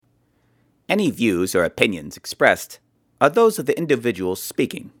Any views or opinions expressed are those of the individual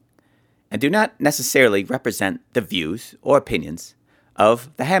speaking, and do not necessarily represent the views or opinions of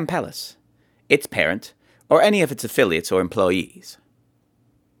the Ham Palace, its parent, or any of its affiliates or employees.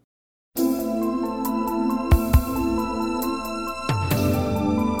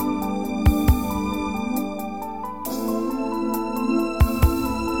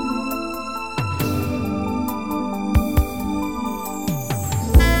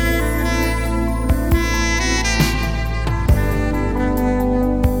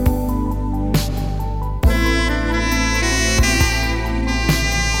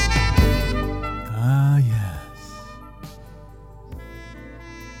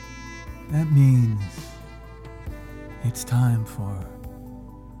 That means it's time for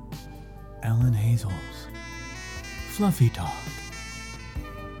Alan Hazel's Fluffy Talk.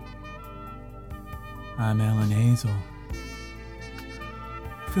 I'm Alan Hazel,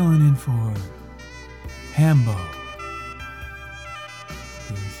 filling in for Hambo.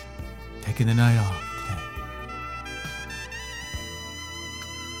 He's taking the night off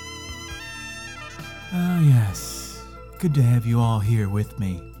today. Yes, good to have you all here with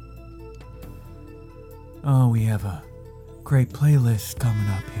me. Oh, we have a great playlist coming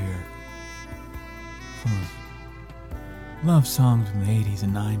up here full of love songs from the 80s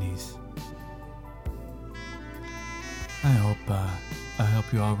and 90s. I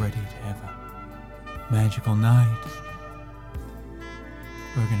hope you're all ready to have a magical night.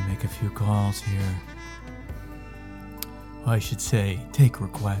 We're gonna make a few calls here. Well, I should say, take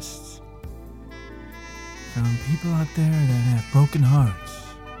requests from people out there that have broken hearts.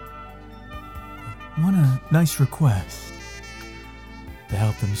 Want a nice request to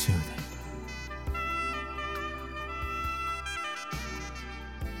help them soothe it.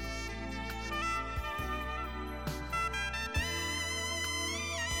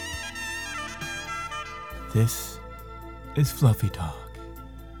 This is Fluffy Talk.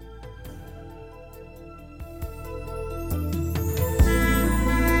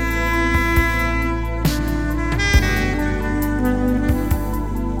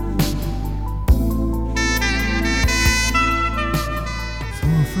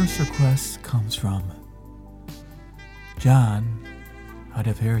 First request comes from John out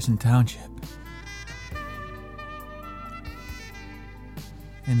of Harrison Township.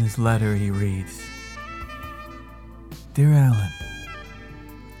 In his letter he reads, Dear Alan,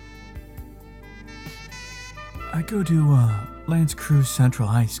 I go to Lance Cruz Central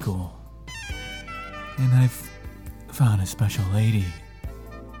High School, and I've found a special lady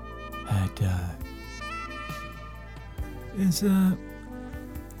that is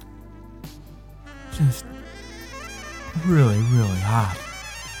just really, really hot.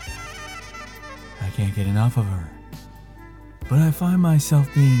 I can't get enough of her. But I find myself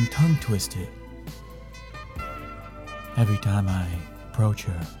being tongue-twisted every time I approach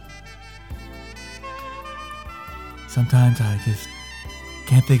her. Sometimes I just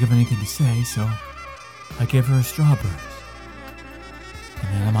can't think of anything to say, so I give her a strawberry.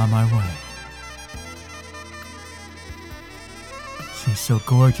 And then I'm on my way. She's so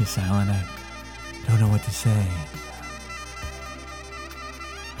gorgeous, Alan. I don't know what to say.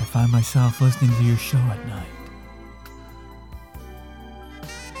 I find myself listening to your show at night.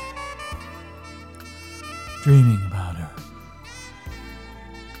 Dreaming about her.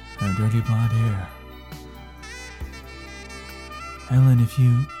 Her dirty blonde hair. Ellen, if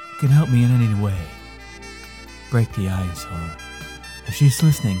you can help me in any way, break the ice, or if she's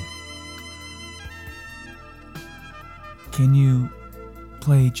listening, can you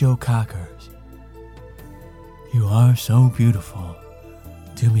play Joe Cocker's You Are So Beautiful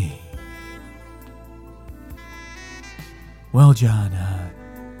to Me? Well, John,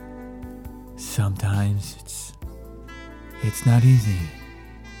 sometimes it's not easy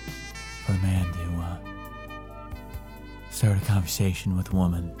for a man to start a conversation with a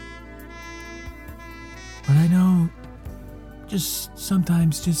woman. But I know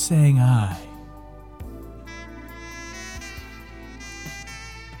sometimes just saying hi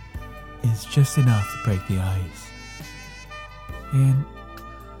is just enough to break the ice. And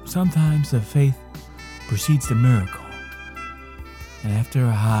sometimes the faith precedes the miracle. And after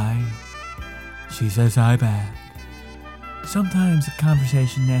a hi, she says hi back. Sometimes the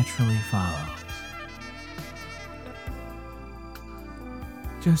conversation naturally follows.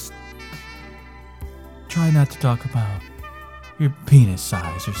 Just try not to talk about your penis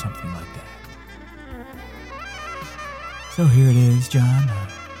size or something like that. So here it is, John.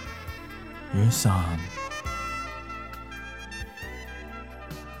 Your song.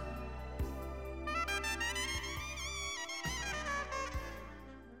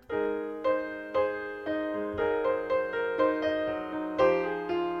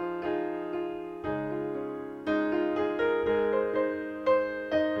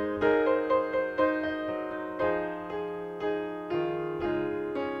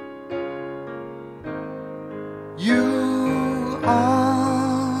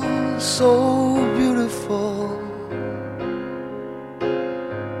 so beautiful.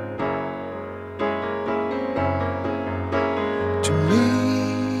 To me,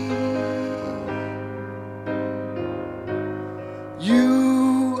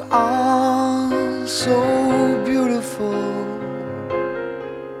 you are so beautiful.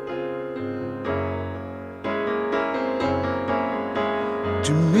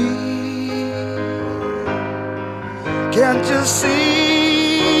 To me, can't you see?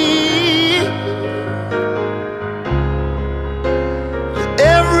 You're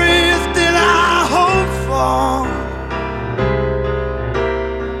everything I hope for.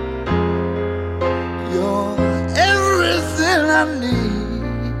 You're everything I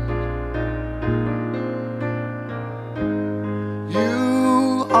need. You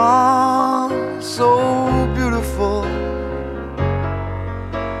are so beautiful.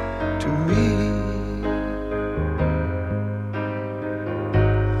 To me,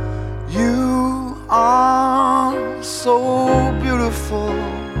 you are so beautiful.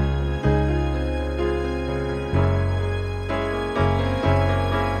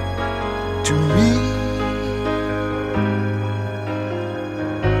 To me,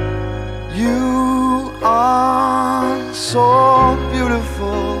 you are so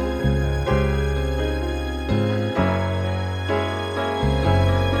beautiful.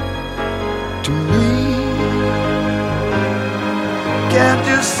 To me, can't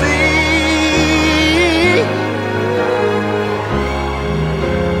you see?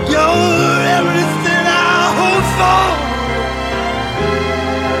 You're everything I hope for.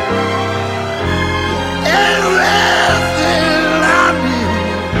 Everything I need.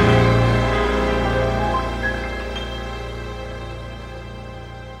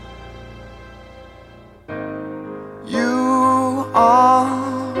 You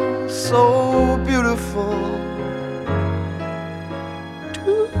are so beautiful.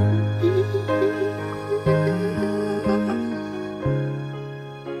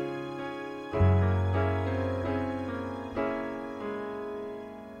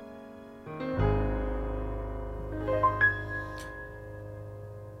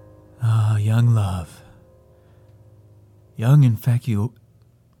 Young love. Young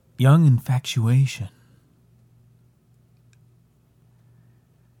infatuation.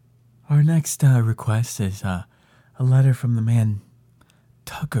 Our next request is a letter from the man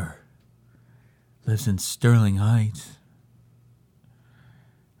Tucker. Lives in Sterling Heights.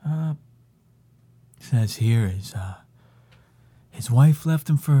 Says here is his wife left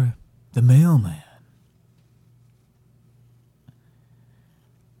him for the mailman.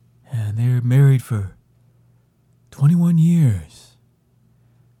 And they're married for 21 years.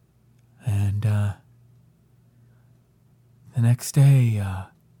 And the next day,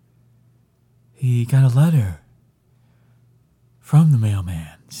 he got a letter from the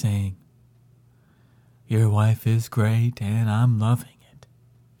mailman saying, "Your wife is great and I'm loving it."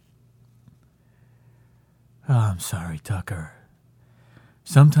 Oh, I'm sorry, Tucker.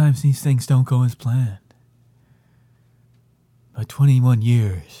 Sometimes these things don't go as planned. But 21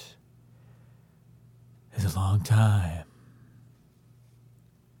 years is a long time.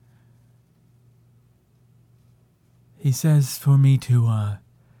 He says for me to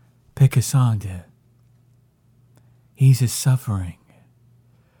pick a song to ease his suffering.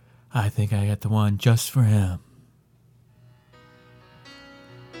 I think I got the one just for him.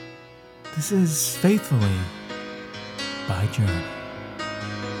 This is Faithfully by Journey.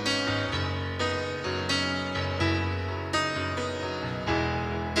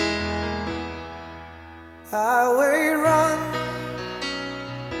 Highway run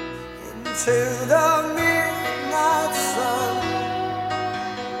into the midnight sun.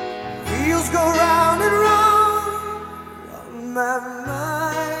 Wheels go round and round on my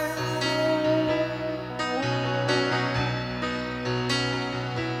mind.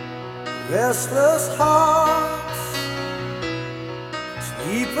 Restless hearts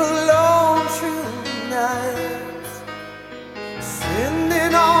sleep alone tonight,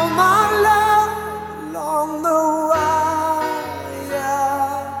 sending all my love along the wire.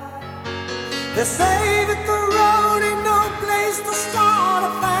 They say that the road ain't no place to start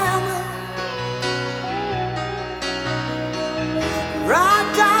a family. Right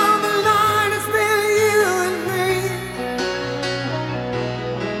down the line, it's been you and me.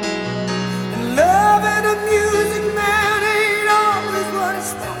 And love and a music man ain't always what it's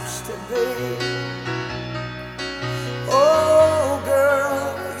supposed to be. Oh, girl,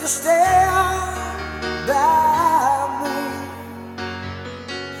 you stand by me.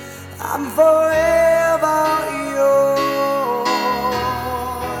 I'm forever yours,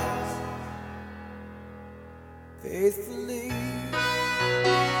 faithfully.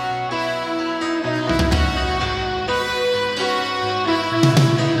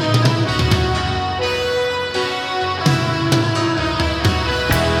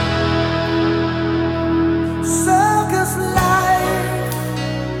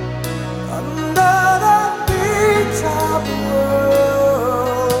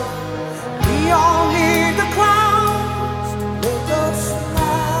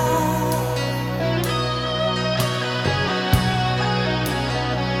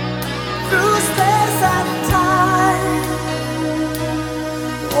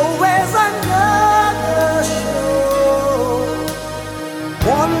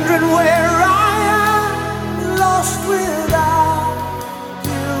 wondering where I am, lost without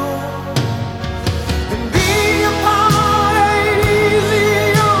you. And being apart ain't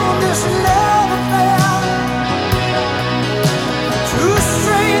easy on this love affair. Two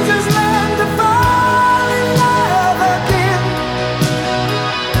strangers learn to fall in love again.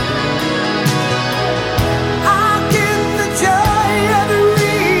 I'll get the joy of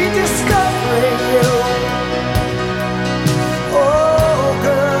rediscovering you. Oh,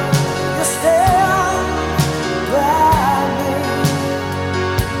 girl, you're still by me.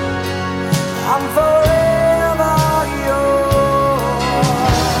 I'm forever yours,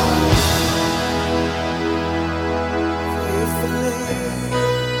 faithfully.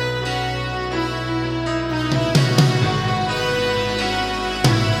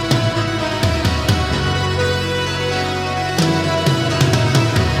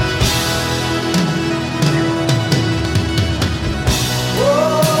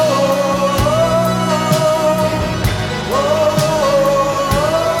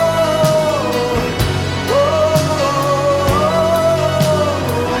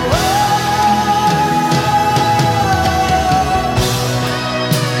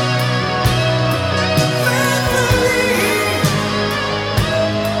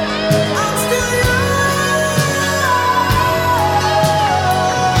 I'm still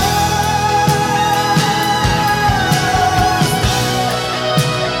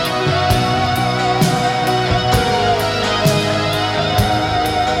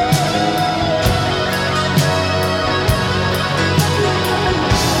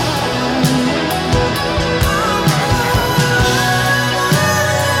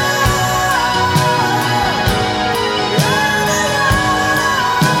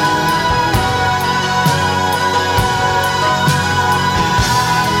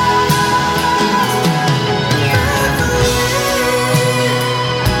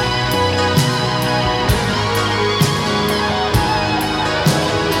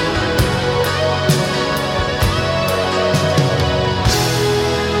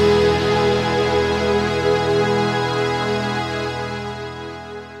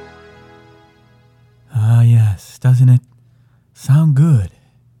Ah, yes, doesn't it sound good?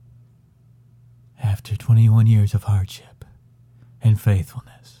 After 21 years of hardship and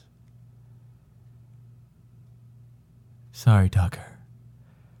faithfulness. Sorry, Tucker.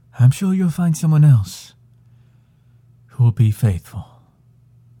 I'm sure you'll find someone else who will be faithful.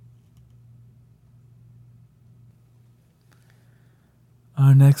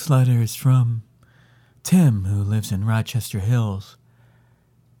 Our next letter is from Tim, who lives in Rochester Hills.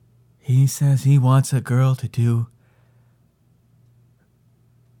 He says he wants a girl to do...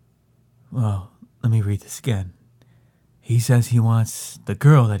 Well, let me read this again. He says he wants the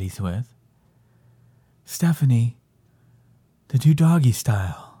girl that he's with, Stephanie, to do doggy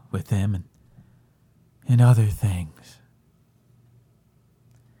style with him and other things.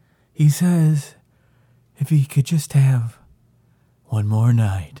 He says if he could just have one more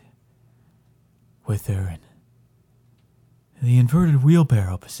night with her in the inverted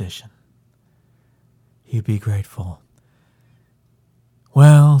wheelbarrow position, he'd be grateful.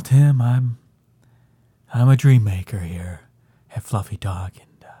 Well, Tim, I'm a dream maker here at Fluffy Dog,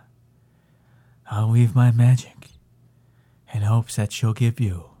 and I'll weave my magic in hopes that she'll give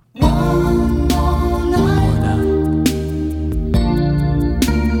you one more night.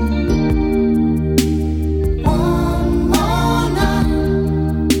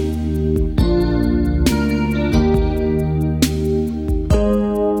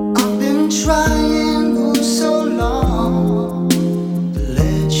 Trying for so long to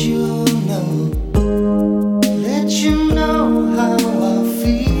let you know how I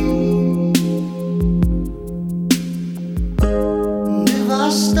feel. And if I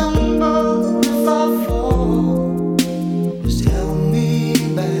stumble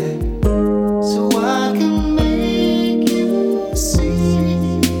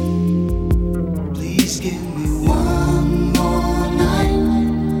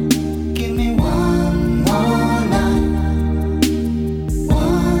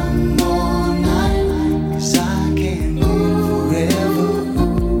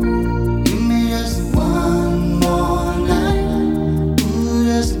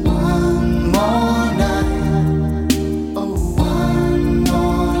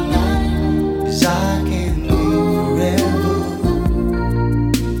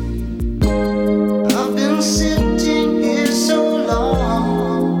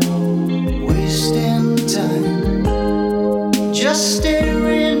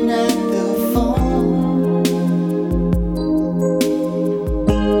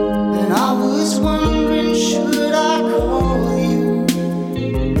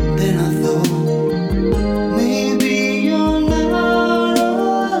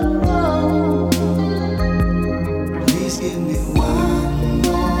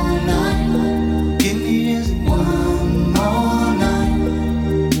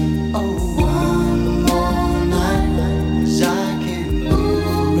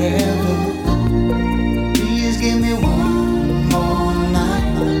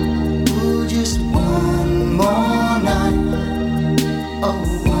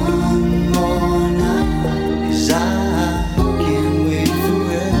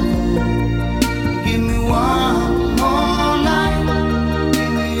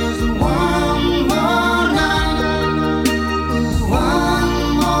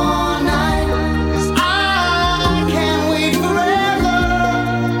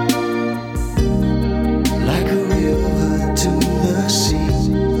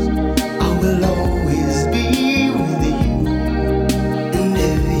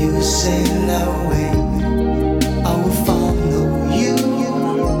sail away. I will follow you.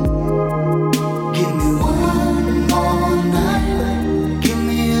 Give me one more night. Give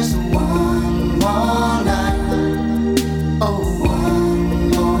me just one more night. Oh,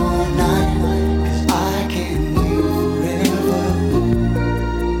 one more night. 'Cause I can't wait forever.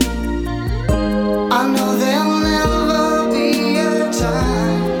 I know there'll never be a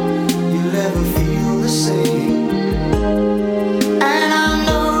time you'll ever feel the same. And I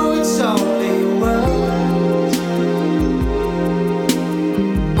know it's only words,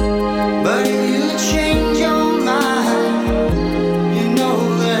 but if you change your mind, you know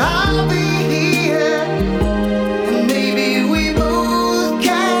that I'll be here, and maybe we both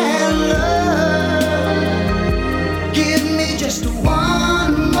can learn. Give me just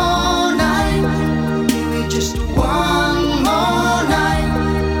one more night. Give me just one more night.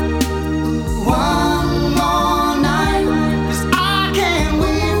 One more night. 'Cause I can't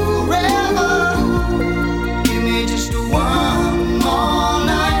wait forever. Give me just one more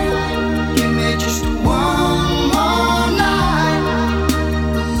night. Give me just one more night.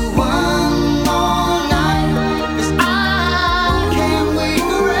 One more night. 'Cause I can't wait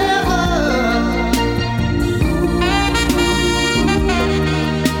forever.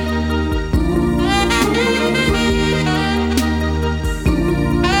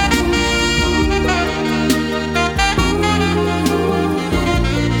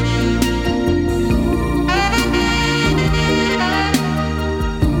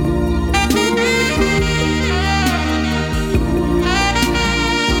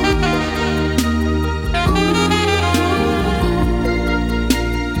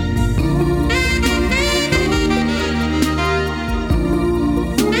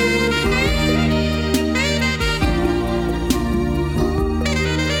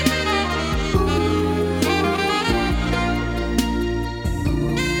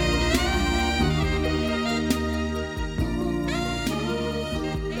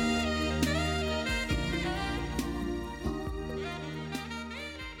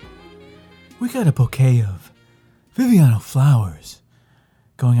 We got a bouquet of Viviano flowers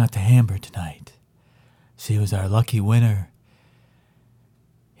going out to Amber tonight. She was our lucky winner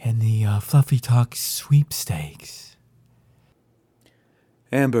in the Fluffy Talk sweepstakes.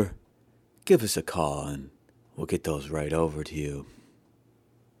 Amber, give us a call and we'll get those right over to you.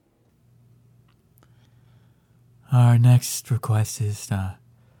 Our next request is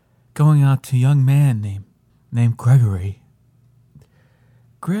going out to a young man named Gregory.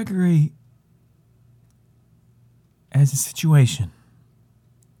 Gregory has a situation.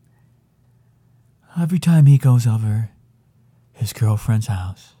 Every time he goes over his girlfriend's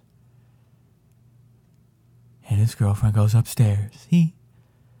house and his girlfriend goes upstairs, he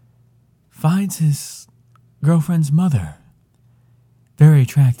finds his girlfriend's mother very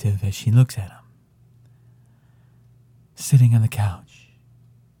attractive as she looks at him, sitting on the couch,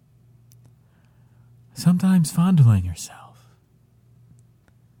 sometimes fondling herself.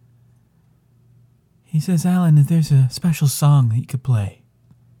 He says, Alan, if there's a special song that you could play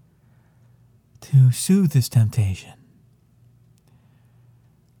to soothe this temptation.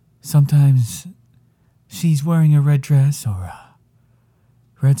 Sometimes she's wearing a red dress or a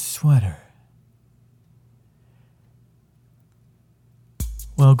red sweater.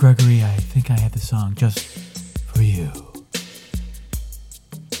 Well, Gregory, I think I have the song just for you.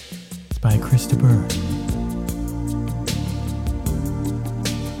 It's by Christopher.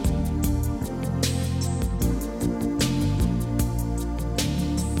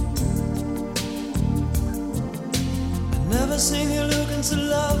 Never seen you looking so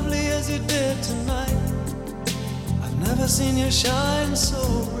lovely as you did tonight. I've never seen you shine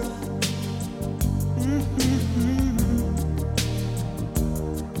so bright.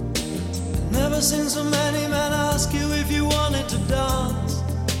 I've never seen so many men ask you if you wanted to dance.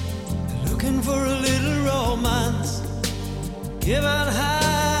 They're looking for a little romance, given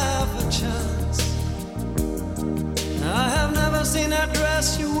half a chance. I have never seen that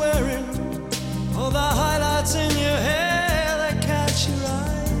dress you're wearing, or the highlights in your hair that catch your eye.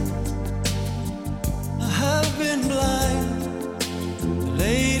 I have been blind. The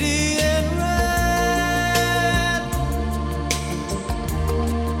lady in red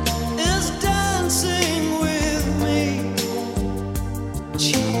is dancing with me,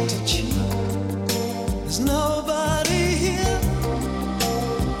 cheek to cheek. There's nobody here.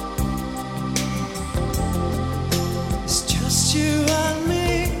 It's just you and me.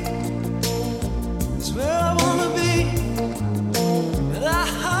 It's where I wanna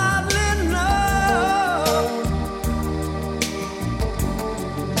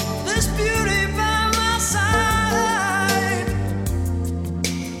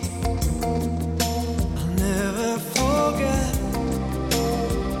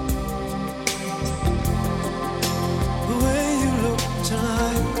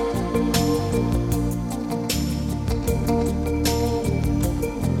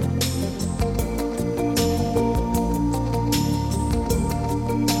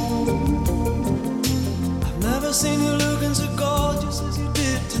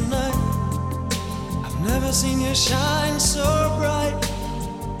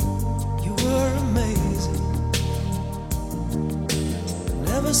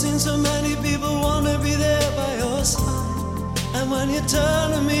when you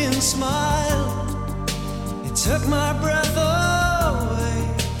turned to me and smiled, it took my breath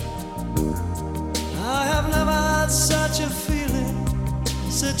away. I have never had such a feeling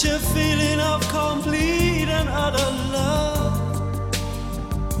of complete and utter love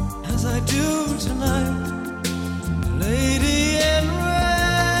as I do tonight. Lady in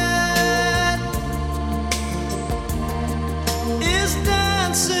red is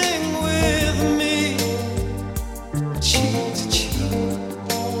dancing with me, cheek to cheek.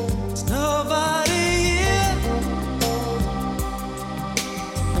 There's nobody here,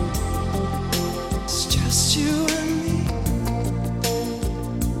 it's just you and me.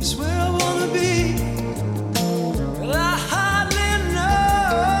 It's where I wanna be, but I hardly know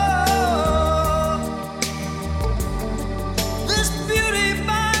this beauty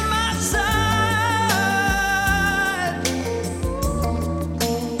by my side.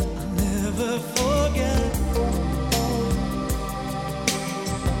 I'll never forget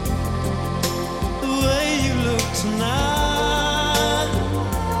the way you look tonight.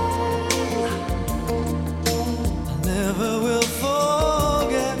 I never will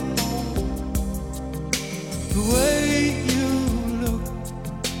forget the way you look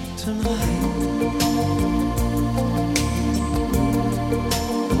tonight.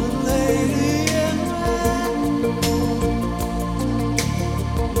 The lady in red,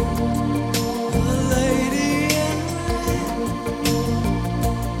 the lady in red,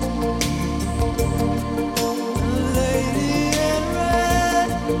 the lady in red,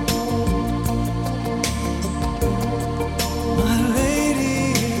 my lady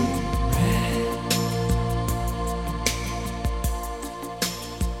in red.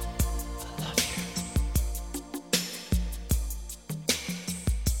 I love you.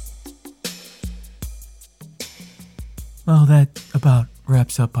 Well, that about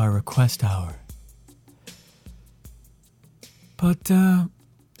wraps up our request hour. But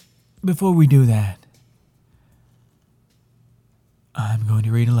before we do that, I'm going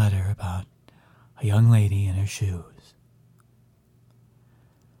to read a letter about a young lady in her shoes.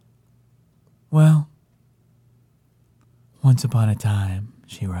 Well, once upon a time,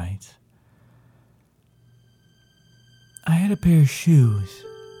 she writes, I had a pair of shoes.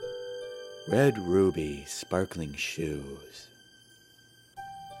 Red ruby sparkling shoes.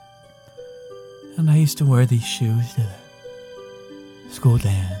 And I used to wear these shoes to the school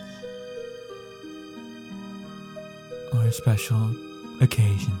dance or special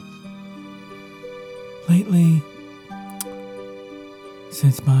occasions. Lately,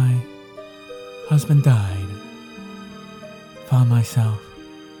 since my husband died, I found myself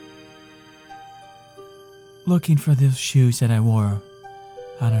looking for those shoes that I wore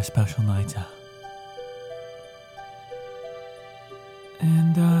on our special nights out.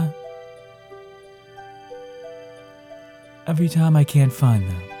 And every time I can't find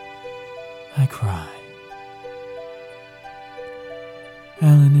them, I cry.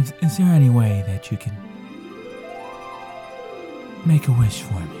 Alan, is there any way that you can make a wish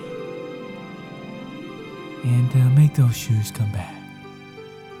for me and make those shoes come back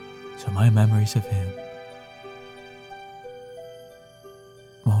so my memories of him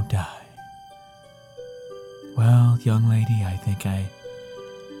won't die? Well, young lady, I think I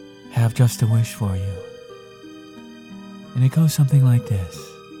have just a wish for you. And it goes something like this.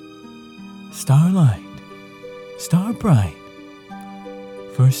 Starlight, star bright,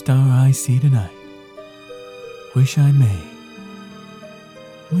 first star I see tonight. Wish I may,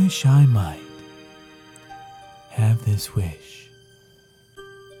 wish I might have this wish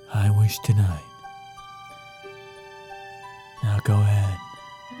I wish tonight. Now go ahead,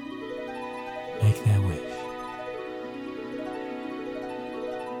 make that wish.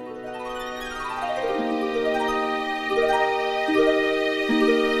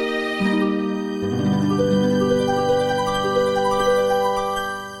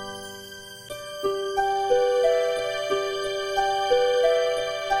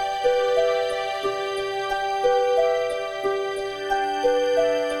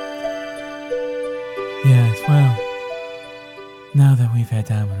 Yes, well, now that we've had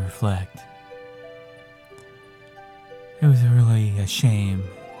time to reflect, it was really a shame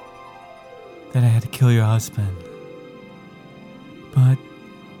that I had to kill your husband. But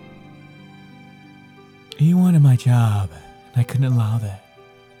he wanted my job, and I couldn't allow that.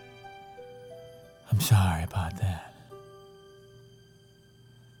 I'm sorry about that.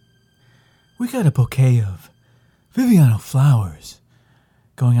 We got a bouquet of Viviano flowers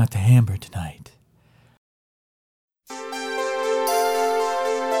going out to Hamburg tonight.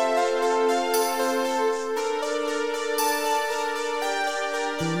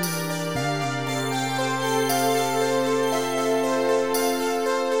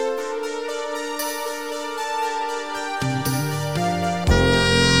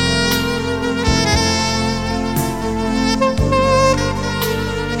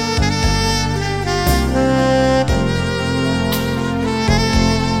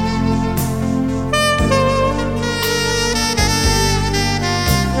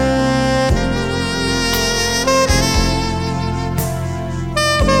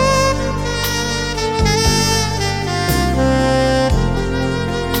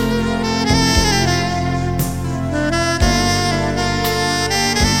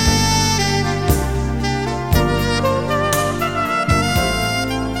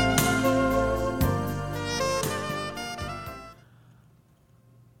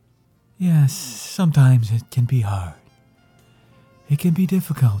 sometimes it can be hard. It can be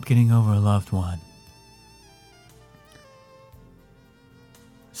difficult getting over a loved one.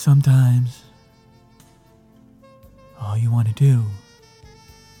 Sometimes all you want to do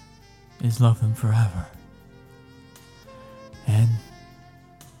is love them forever. And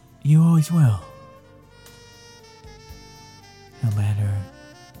you always will. No matter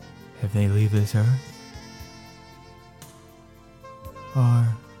if they leave this earth or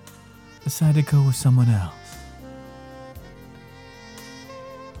decide to go with someone else,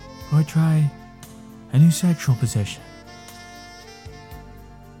 or try a new sexual position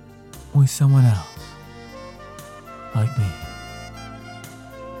with someone else like me.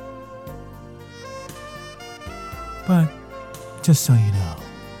 But just so you know,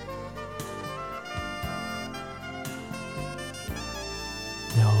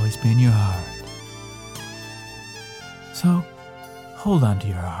 they'll always be in your heart. So hold on to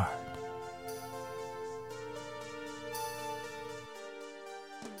your heart.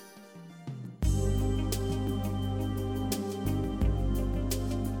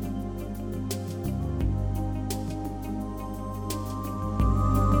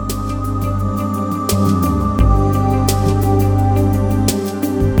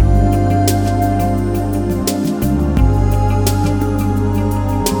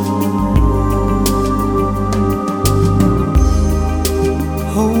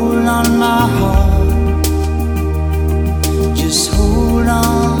 Hold on, my heart. Just hold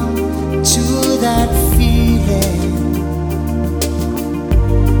on to that feeling.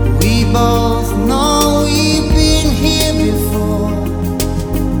 We both know we've been here before.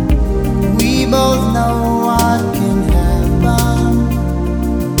 We both know what can happen.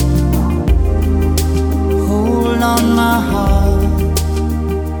 Hold on, my heart,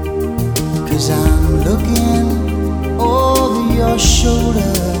 'cause I'm looking over your shoulder.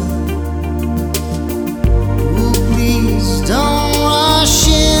 Ooh, please don't rush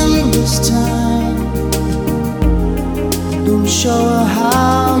in this time. Don't show her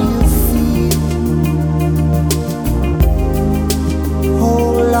how you feel.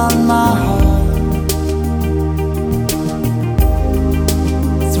 Hold on, my heart.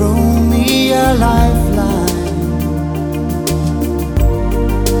 Throw me a lifeline.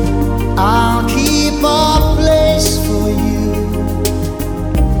 I'll keep a place for you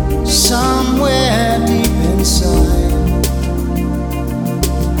somewhere deep inside.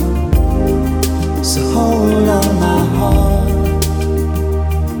 So hold on, my heart.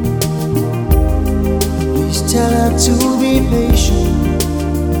 Please tell her to be patient,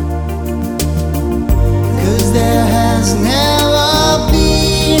 'cause there has never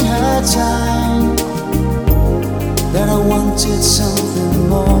been a time that I wanted something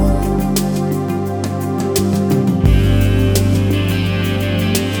more.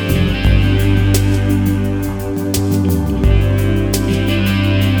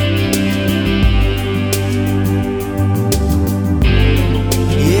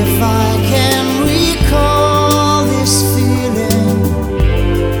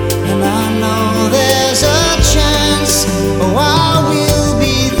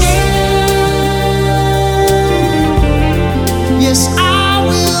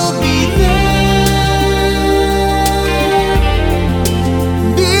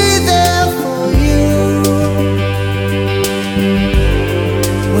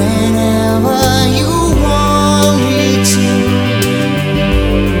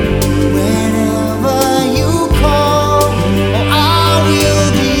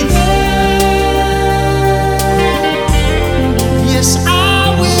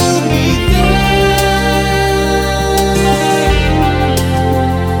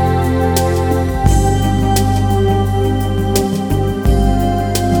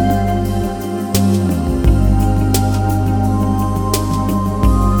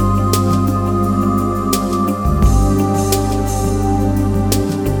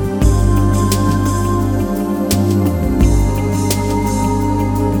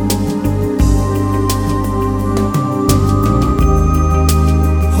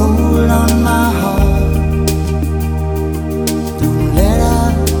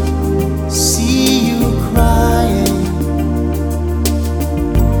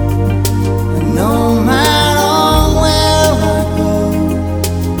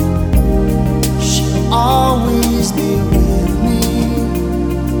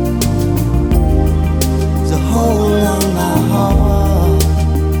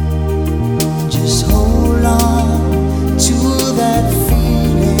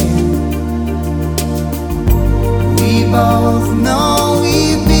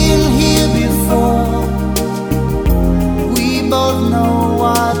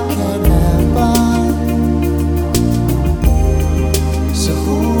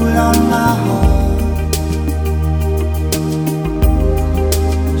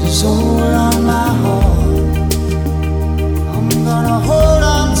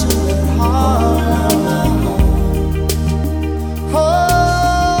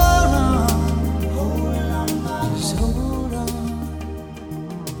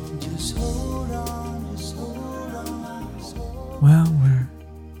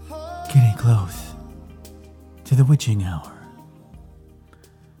 witching hour.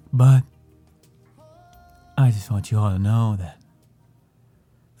 But I just want you all to know that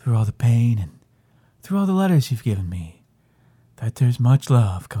through all the pain and through all the letters you've given me, that there's much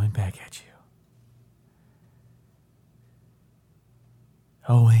love coming back at you.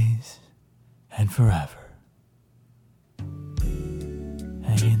 Always and forever.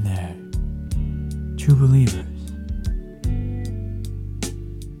 Hang in there, true believers.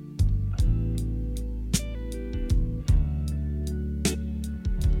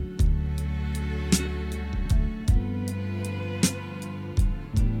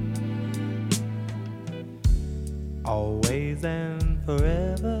 Always and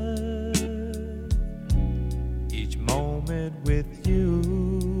forever, each moment with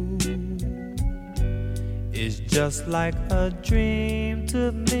you is just like a dream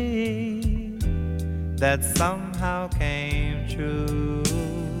to me that somehow came true.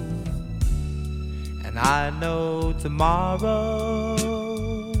 And I know tomorrow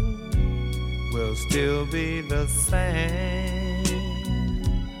will still be the same,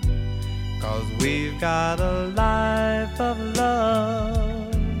 'cause we've got a life of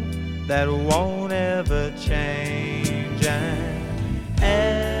love that won't ever change. And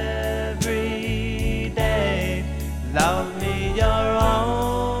every day, love me your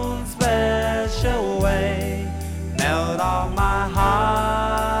own special way. Melt all my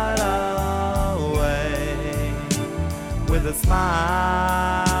heart away with a smile.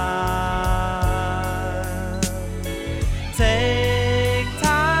 Take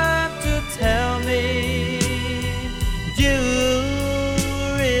time to tell me you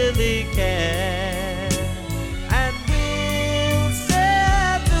really care, and we'll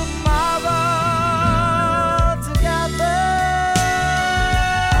share tomorrow together.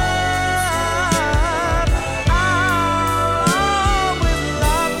 I'll always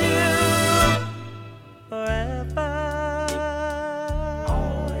love you forever.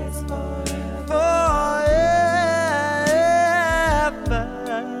 Always forever. Forever.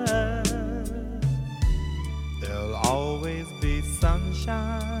 There'll always be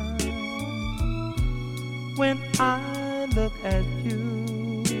sunshine when I look at you.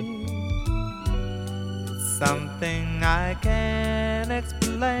 It's something I can't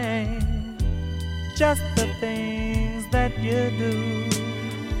explain, just the things that you do.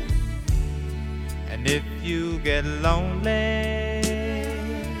 And if you get lonely,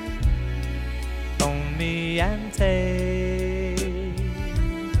 phone me and take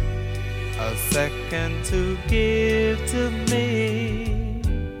a second to give to me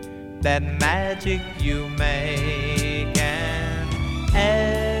that magic you make. And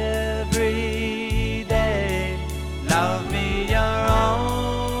every day, love me your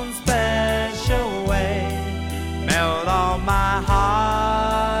own special way. Melt all my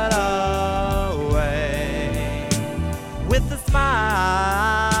heart away with a smile.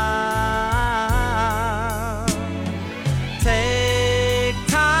 Take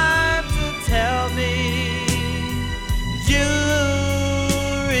time to tell me you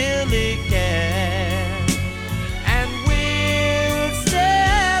really care, and we'll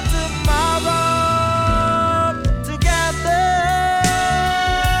share tomorrow together.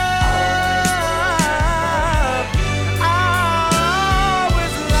 I'll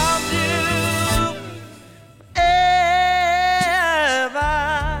always love you ever,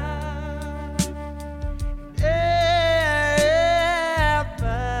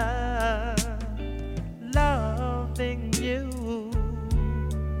 ever. Loving you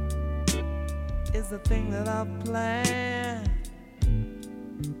is the thing that I've planned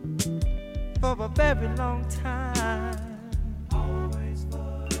for a very long time. Always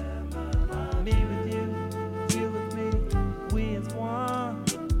forever. Me with you, you with me, we as one.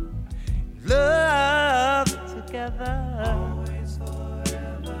 Love together. Always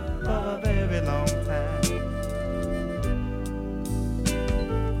forever. For a very long time.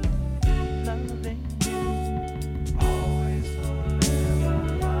 Loving you. Always forever.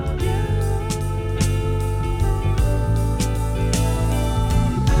 Love you.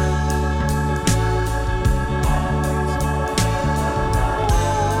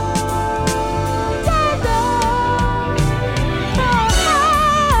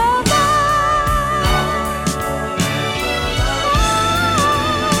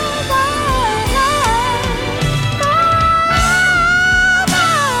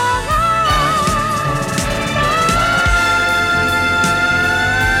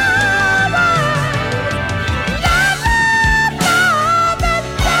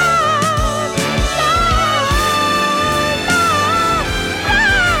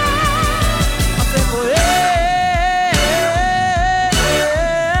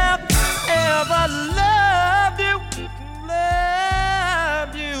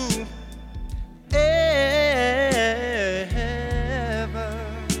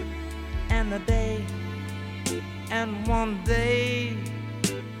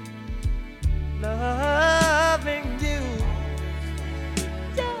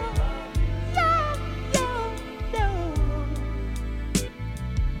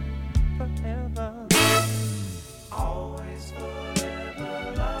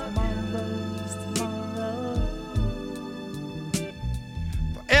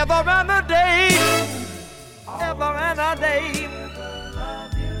 ever and a day, ever and a day.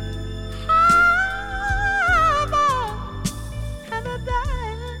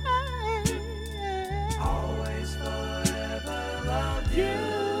 Always forever love you,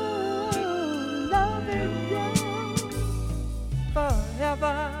 loving you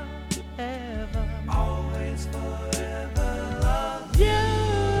forever, ever. Always forever love you.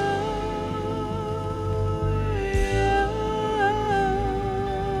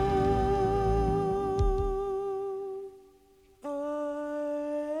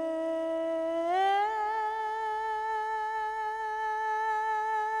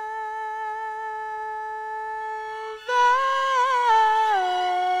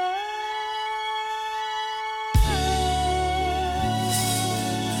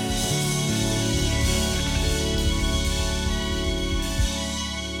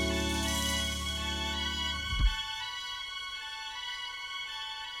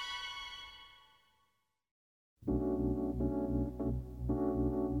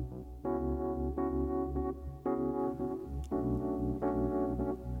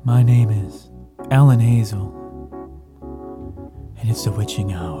 My name is Alan Hazel, and it's the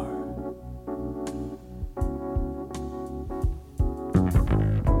witching hour.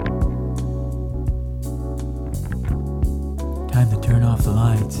 Time to turn off the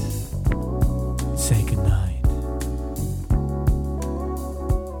lights and say goodnight.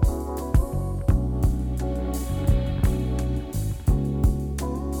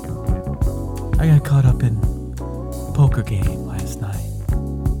 I got caught up in a poker game last night.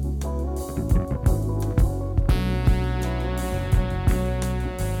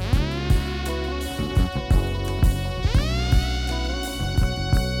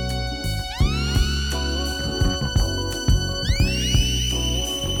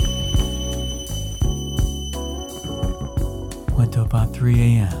 Went to about 3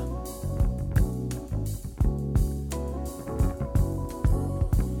 a.m.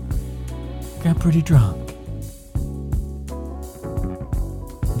 Got pretty drunk.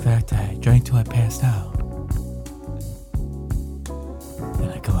 In fact, I drank till I passed out. Then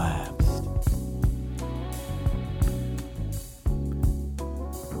I collapsed.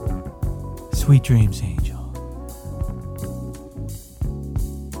 Sweet dreams, Angel.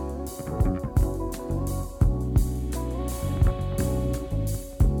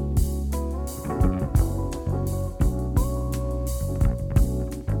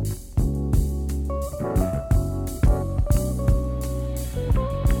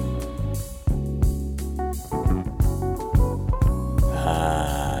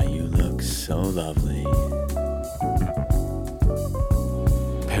 So lovely.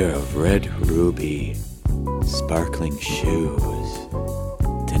 Pair of red ruby sparkling shoes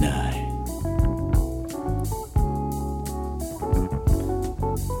tonight.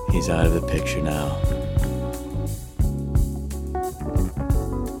 He's out of the picture now.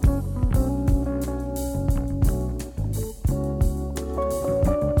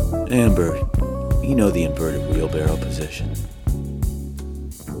 Amber, you know the inverted wheelbarrow position.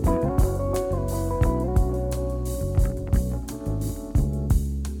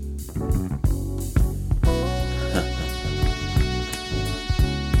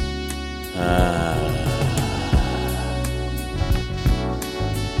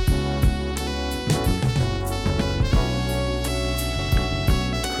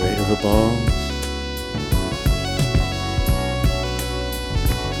 Crater of balls.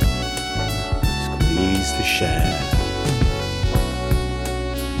 Squeeze the shaft.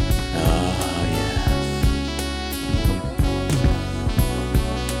 Ah, yes.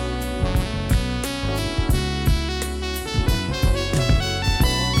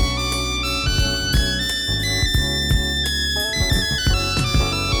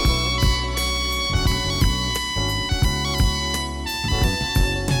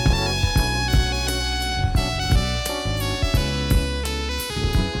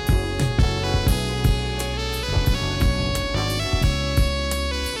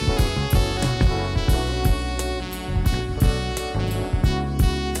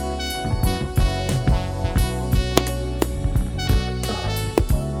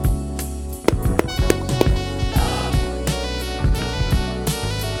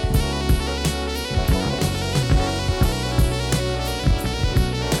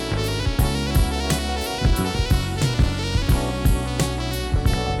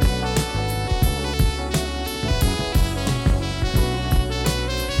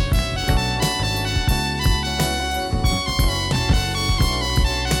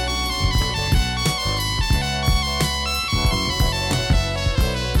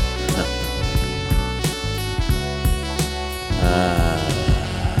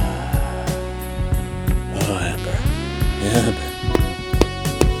 am.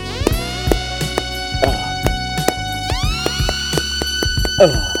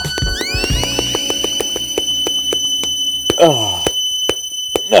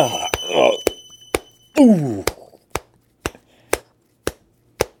 Ooh.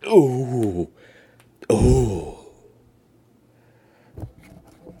 Ooh. Ooh.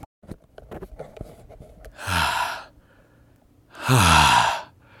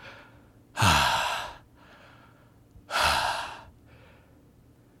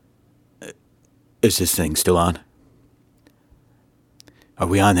 Is this thing still on? Are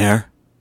we on air?